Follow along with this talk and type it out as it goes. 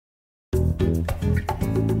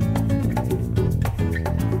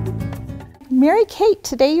Mary Kate,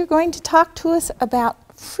 today you're going to talk to us about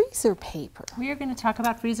freezer paper. We are going to talk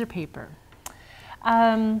about freezer paper.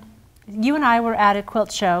 You and I were at a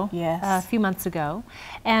quilt show a few months ago,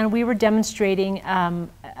 and we were demonstrating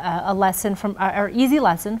a lesson from our easy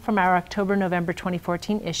lesson from our October-November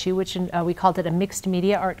 2014 issue, which we called it a mixed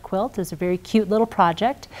media art quilt. It was a very cute little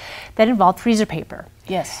project that involved freezer paper.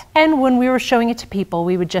 Yes. And when we were showing it to people,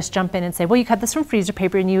 we would just jump in and say, well, you cut this from freezer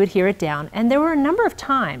paper, and you would hear it down. And there were a number of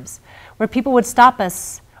times where people would stop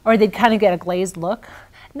us, or they'd kind of get a glazed look.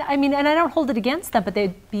 I mean, and I don't hold it against them, but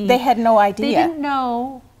they had no idea. They didn't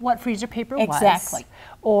know what freezer paper was. Exactly.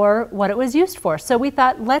 Or what it was used for. So we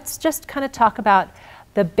thought, let's just kind of talk about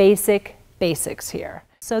the basics here.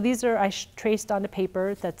 So these are, I traced onto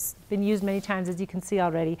paper that's been used many times, as you can see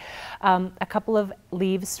already, a couple of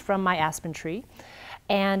leaves from my aspen tree.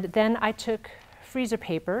 And then I took freezer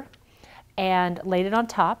paper and laid it on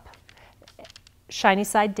top, shiny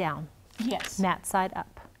side down. Yes. Matte side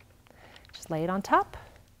up. Just lay it on top.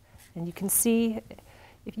 And you can see,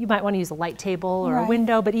 if you might want to use a light table or a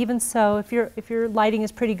window, but even so, if your lighting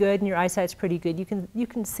is pretty good and your eyesight's pretty good, you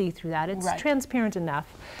can see through that. It's transparent enough.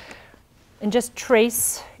 And just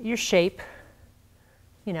trace your shape,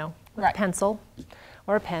 you know, with a pencil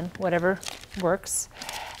or a pen, whatever works,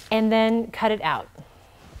 and then cut it out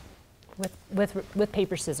with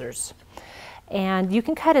paper scissors. And you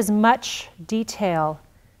can cut as much detail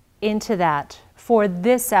into that for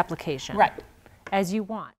this application as you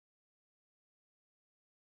want.